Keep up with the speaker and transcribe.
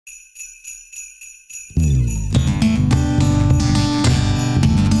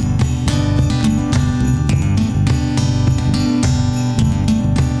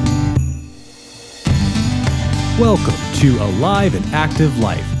Welcome to Alive and Active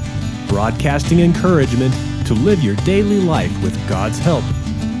Life, broadcasting encouragement to live your daily life with God's help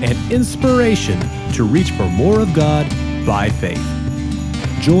and inspiration to reach for more of God by faith.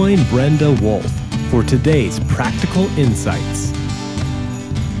 Join Brenda Wolf for today's practical insights.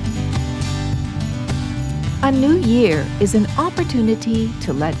 A new year is an opportunity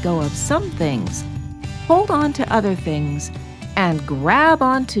to let go of some things, hold on to other things, and grab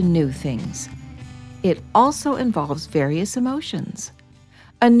onto new things. It also involves various emotions.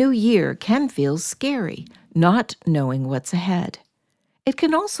 A new year can feel scary, not knowing what's ahead. It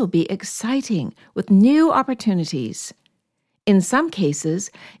can also be exciting with new opportunities. In some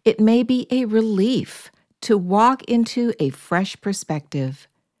cases, it may be a relief to walk into a fresh perspective.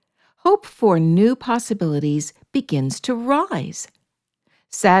 Hope for new possibilities begins to rise.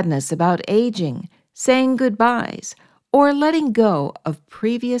 Sadness about aging, saying goodbyes, or letting go of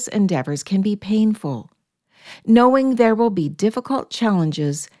previous endeavors can be painful. Knowing there will be difficult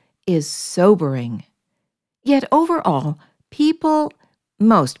challenges is sobering. Yet overall,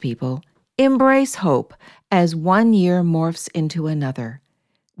 most people, embrace hope as one year morphs into another.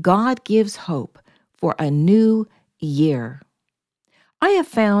 God gives hope for a new year. I have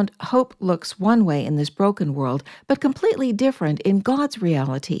found hope looks one way in this broken world, but completely different in God's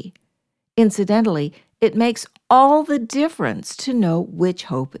reality. Incidentally, it makes all the difference to know which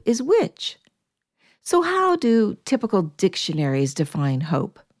hope is which. So how do typical dictionaries define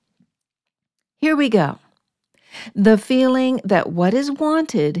hope? Here we go. The feeling that what is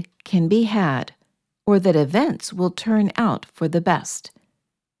wanted can be had, or that events will turn out for the best.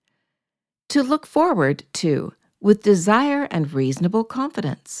 To look forward to with desire and reasonable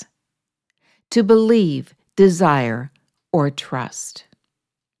confidence. To believe, desire, or trust.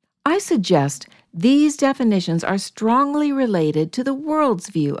 I suggest these definitions are strongly related to the world's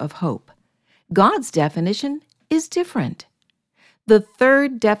view of hope. God's definition is different. The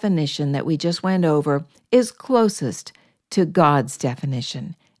third definition that we just went over is closest to God's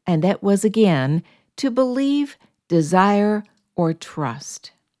definition, and that was again to believe, desire, or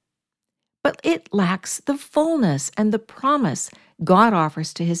trust. But it lacks the fullness and the promise God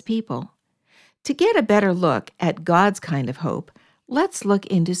offers to His people. To get a better look at God's kind of hope, let's look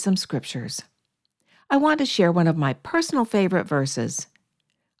into some scriptures. I want to share one of my personal favorite verses.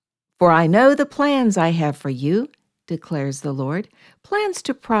 For I know the plans I have for you, declares the Lord, plans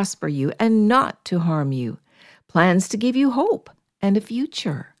to prosper you and not to harm you, plans to give you hope and a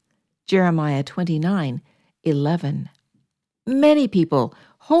future. Jeremiah 29:11. Many people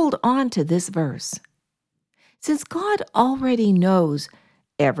hold on to this verse. Since God already knows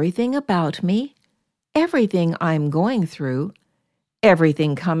everything about me, everything I'm going through,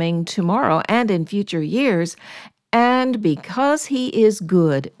 everything coming tomorrow and in future years, and because He is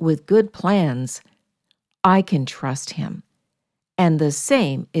good with good plans, I can trust Him. And the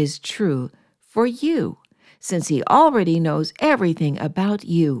same is true for you, since He already knows everything about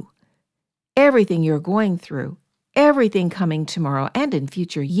you, everything you're going through, everything coming tomorrow and in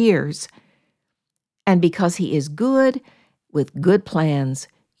future years. And because He is good with good plans,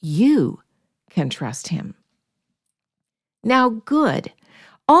 you can trust Him. Now, good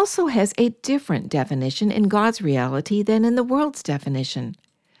also has a different definition in God's reality than in the world's definition.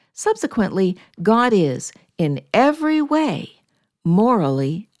 Subsequently, God is, in every way,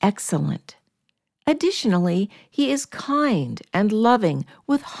 morally excellent. Additionally, He is kind and loving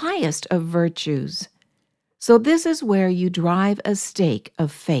with highest of virtues. So this is where you drive a stake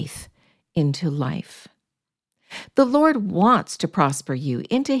of faith into life. The Lord wants to prosper you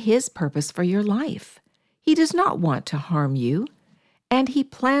into His purpose for your life. He does not want to harm you, and He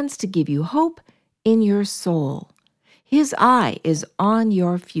plans to give you hope in your soul. His eye is on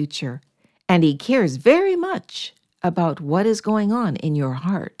your future, and He cares very much about what is going on in your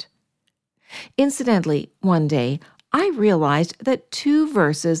heart. Incidentally, one day, I realized that 2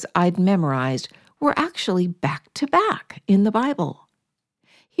 verses I'd memorized were actually back to back in the Bible.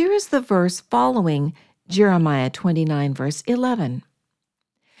 Here is the verse following Jeremiah 29, verse 11.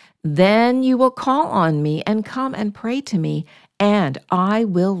 Then you will call on me and come and pray to me, and I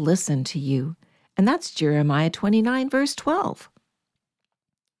will listen to you. And that's Jeremiah 29, verse 12.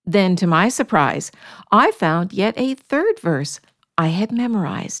 Then, to my surprise, I found yet a 3rd verse I had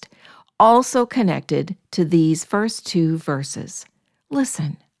memorized, also connected to these first 2 verses.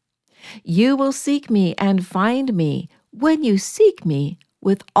 Listen. You will seek me and find me when you seek me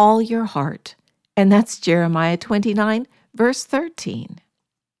with all your heart. And that's Jeremiah 29, verse 13.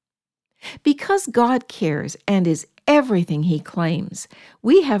 Because God cares and is everything He claims,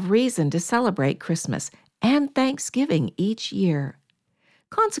 we have reason to celebrate Christmas and Thanksgiving each year.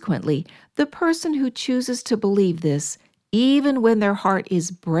 Consequently, the person who chooses to believe this, even when their heart is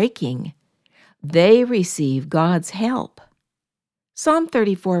breaking, they receive God's help. Psalm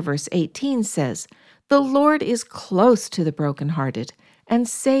 34, verse 18 says, "The Lord is close to the brokenhearted and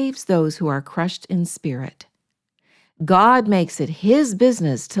saves those who are crushed in spirit." God makes it His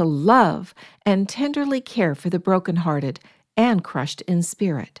business to love and tenderly care for the brokenhearted and crushed in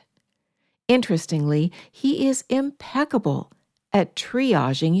spirit. Interestingly, He is impeccable at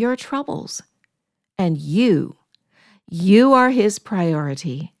triaging your troubles. And you are His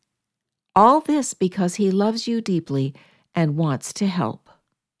priority. All this because He loves you deeply and wants to help.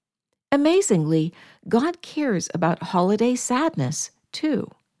 Amazingly, God cares about holiday sadness,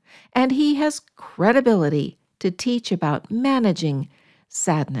 too, and He has credibility to teach about managing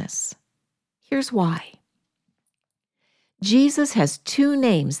sadness. Here's why. Jesus has two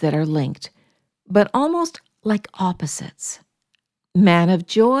names that are linked, but almost like opposites: Man of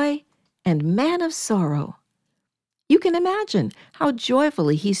Joy and Man of Sorrow. You can imagine how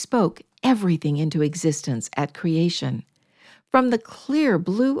joyfully He spoke everything into existence at creation, from the clear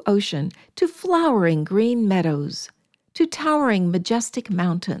blue ocean to flowering green meadows, to towering majestic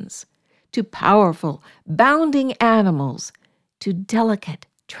mountains, to powerful, bounding animals, to delicate,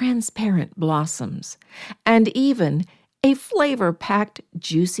 transparent blossoms, and even a flavor-packed,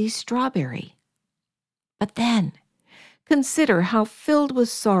 juicy strawberry. But then, consider how filled with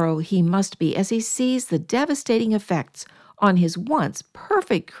sorrow He must be as He sees the devastating effects on His once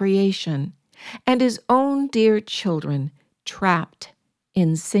perfect creation and His own dear children trapped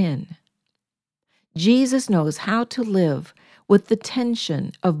in sin. Jesus knows how to live with the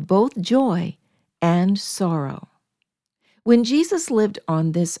tension of both joy and sorrow. When Jesus lived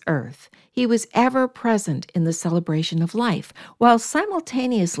on this earth, He was ever present in the celebration of life, while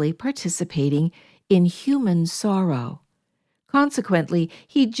simultaneously participating in human sorrow. Consequently,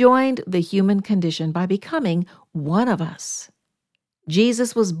 He joined the human condition by becoming one of us.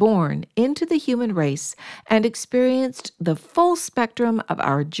 Jesus was born into the human race and experienced the full spectrum of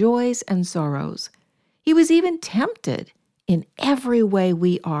our joys and sorrows. He was even tempted in every way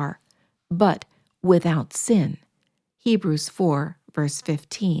we are, but without sin. Hebrews 4, verse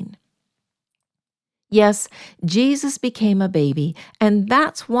 15. Yes, Jesus became a baby, and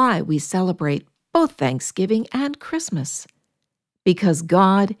that's why we celebrate both Thanksgiving and Christmas, because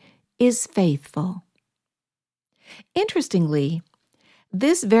God is faithful. Interestingly,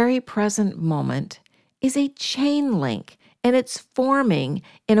 this very present moment is a chain link, and it's forming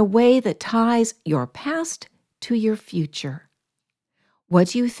in a way that ties your past to your future.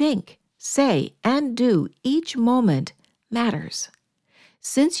 What you think, say, and do each moment matters.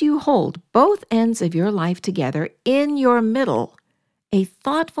 Since you hold both ends of your life together in your middle, a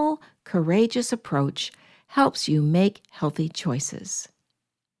thoughtful, courageous approach helps you make healthy choices.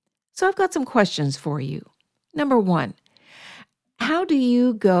 So I've got some questions for you. Number 1, how do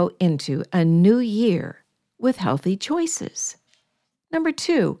you go into a new year with healthy choices? Number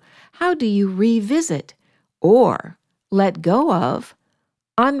 2, how do you revisit or let go of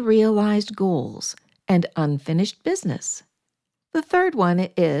unrealized goals and unfinished business? The third one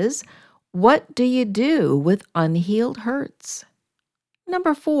is, what do you do with unhealed hurts?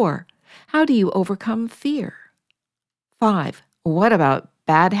 Number 4, how do you overcome fear? 5, what about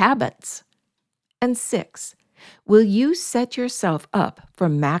bad habits? And 6, will you set yourself up for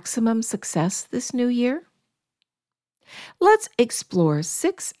maximum success this new year? Let's explore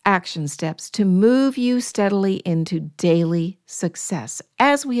 6 action steps to move you steadily into daily success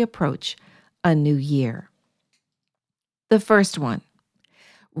as we approach a new year. The first one,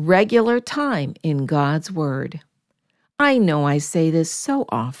 regular time in God's Word. I know I say this so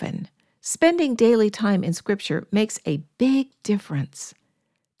often. Spending daily time in Scripture makes a big difference.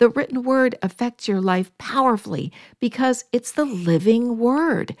 The written Word affects your life powerfully because it's the living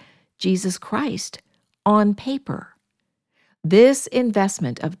Word, Jesus Christ, on paper. This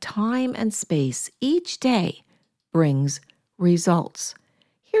investment of time and space each day brings results.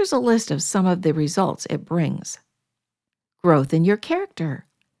 Here's a list of some of the results it brings: growth in your character,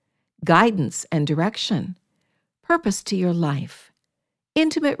 guidance and direction, purpose to your life,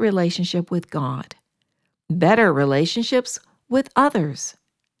 intimate relationship with God, better relationships with others,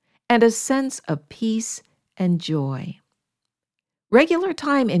 and a sense of peace and joy. Regular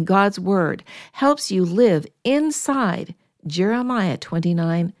time in God's Word helps you live inside Jeremiah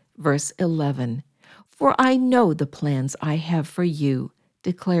 29, verse 11. For I know the plans I have for you,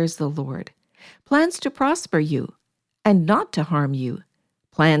 declares the Lord. Plans to prosper you and not to harm you.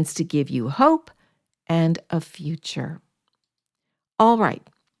 Plans to give you hope and a future. All right.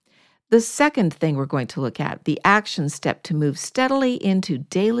 The second thing we're going to look at, the action step to move steadily into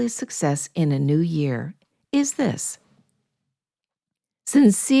daily success in a new year, is this.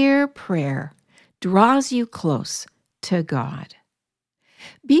 Sincere prayer draws you close to God.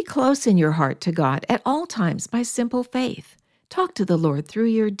 Be close in your heart to God at all times by simple faith. Talk to the Lord through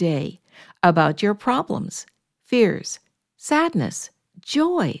your day about your problems, fears, sadness,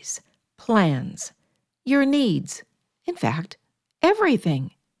 joys, plans, your needs, in fact,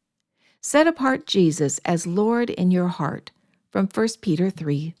 everything. Set apart Jesus as Lord in your heart from 1 Peter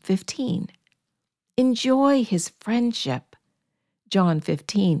 3:15. Enjoy his friendship. John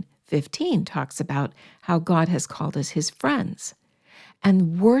 15:15 talks about how God has called us his friends.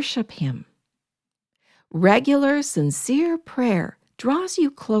 And worship him. Regular, sincere prayer draws you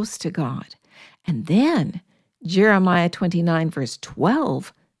close to God. And then Jeremiah 29, verse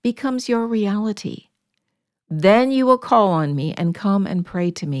 12 becomes your reality. Then you will call on me and come and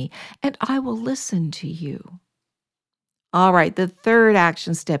pray to me, and I will listen to you. All right, the third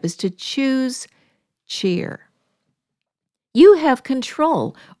action step is to choose cheer. You have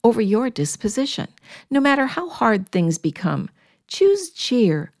control over your disposition. No matter how hard things become, choose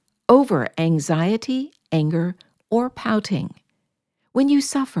cheer over anxiety, anger, or pouting. When you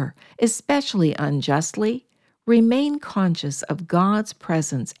suffer, especially unjustly, remain conscious of God's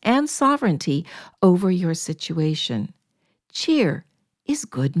presence and sovereignty over your situation. Cheer is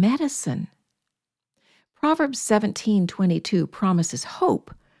good medicine. Proverbs 17:22 promises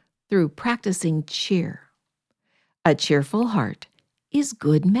hope through practicing cheer. A cheerful heart is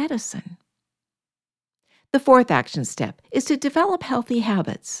good medicine. The fourth action step is to develop healthy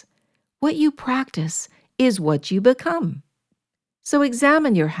habits. What you practice is what you become. So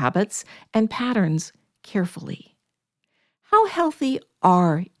examine your habits and patterns carefully. How healthy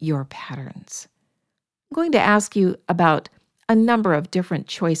are your patterns? I'm going to ask you about a number of different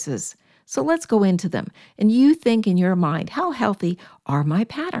choices. So let's go into them. And you think in your mind, how healthy are my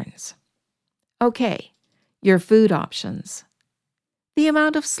patterns? Okay, your food options, the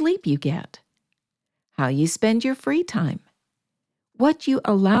amount of sleep you get, how you spend your free time, what you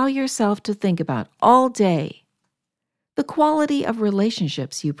allow yourself to think about all day, the quality of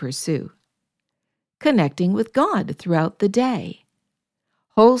relationships you pursue, connecting with God throughout the day,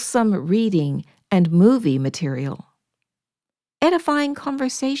 wholesome reading and movie material, edifying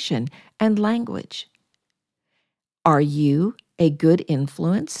conversation and language. Are you a good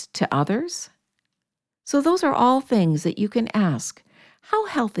influence to others? So those are all things that you can ask. How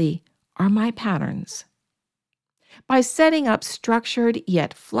healthy are my patterns? By setting up structured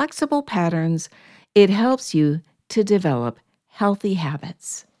yet flexible patterns, it helps you to develop healthy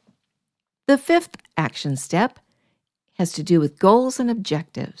habits. The fifth action step has to do with goals and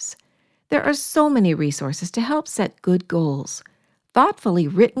objectives. There are so many resources to help set good goals. Thoughtfully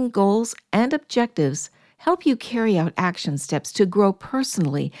written goals and objectives help you carry out action steps to grow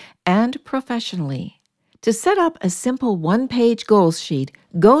personally and professionally. To set up a simple one-page goals sheet,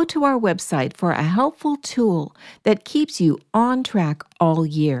 go to our website for a helpful tool that keeps you on track all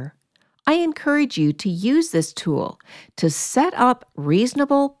year. I encourage you to use this tool to set up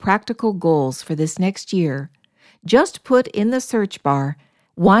reasonable, practical goals for this next year. Just put in the search bar,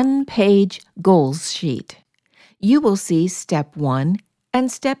 one-page goals sheet. You will see step 1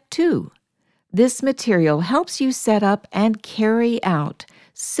 and step 2. This material helps you set up and carry out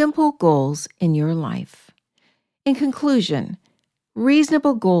simple goals in your life. In conclusion,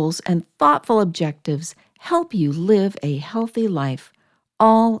 reasonable goals and thoughtful objectives help you live a healthy life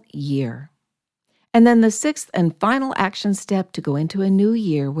all year. And then the sixth and final action step to go into a new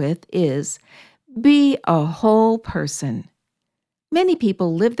year with is be a whole person. Many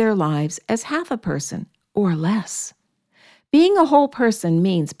people live their lives as half a person or less. Being a whole person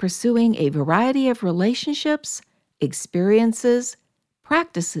means pursuing a variety of relationships, experiences,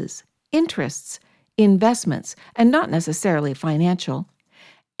 practices, interests, investments, and not necessarily financial,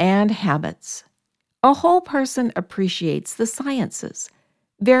 and habits. A whole person appreciates the sciences,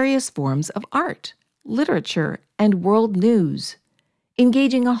 various forms of art, literature, and world news,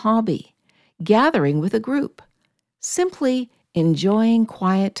 engaging a hobby, gathering with a group, simply enjoying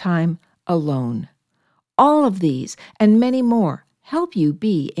quiet time alone. All of these and many more help you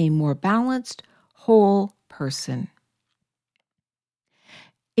be a more balanced, whole person.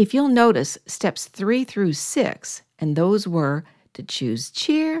 If you'll notice steps 3 through 6, and those were to choose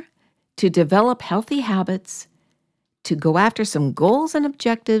cheer, to develop healthy habits, to go after some goals and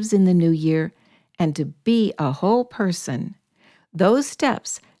objectives in the new year, and to be a whole person. Those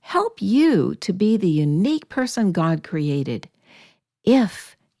steps help you to be the unique person God created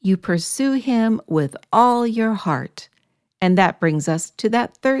if you pursue Him with all your heart And that brings us to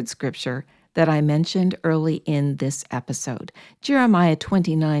that third scripture that I mentioned early in this episode, Jeremiah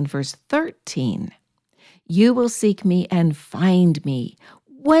 29, verse 13. You will seek me and find me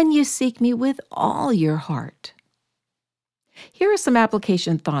when you seek me with all your heart. Here are some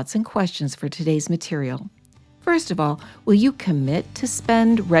application thoughts and questions for today's material. First of all, will you commit to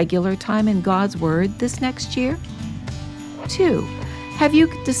spend regular time in God's Word this next year? 2, have you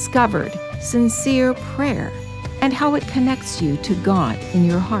discovered sincere prayer and how it connects you to God in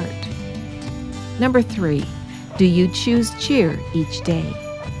your heart? Number 3, do you choose cheer each day?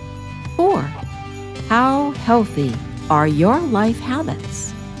 4, how healthy are your life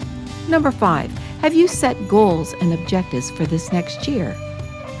habits? Number 5, have you set goals and objectives for this next year?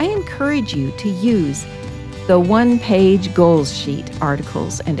 I encourage you to use the one-page goals sheet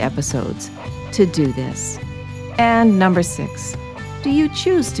articles and episodes to do this. And number 6, do you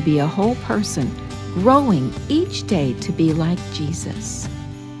choose to be a whole person, growing each day to be like Jesus?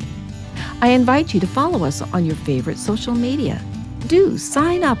 I invite you to follow us on your favorite social media. Do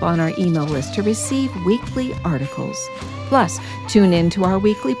sign up on our email list to receive weekly articles. Plus, tune in to our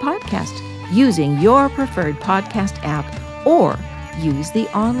weekly podcast using your preferred podcast app or use the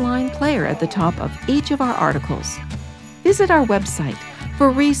online player at the top of each of our articles. Visit our website for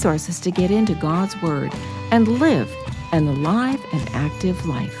resources to get into God's Word and live an alive and active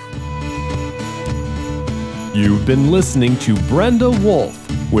life. You've been listening to Brenda Wolf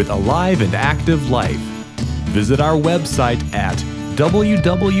with Alive and Active Life. Visit our website at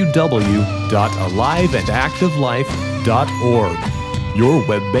www.aliveandactivelife.org, your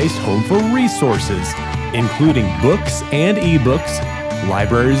web-based home for resources, including books and ebooks,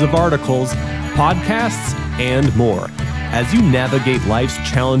 libraries of articles, podcasts, and more, as you navigate life's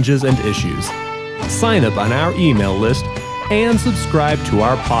challenges and issues. Sign up on our email list and subscribe to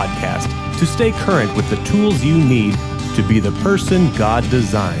our podcast to stay current with the tools you need to be the person God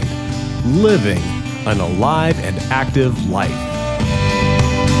designed, living an alive and active life.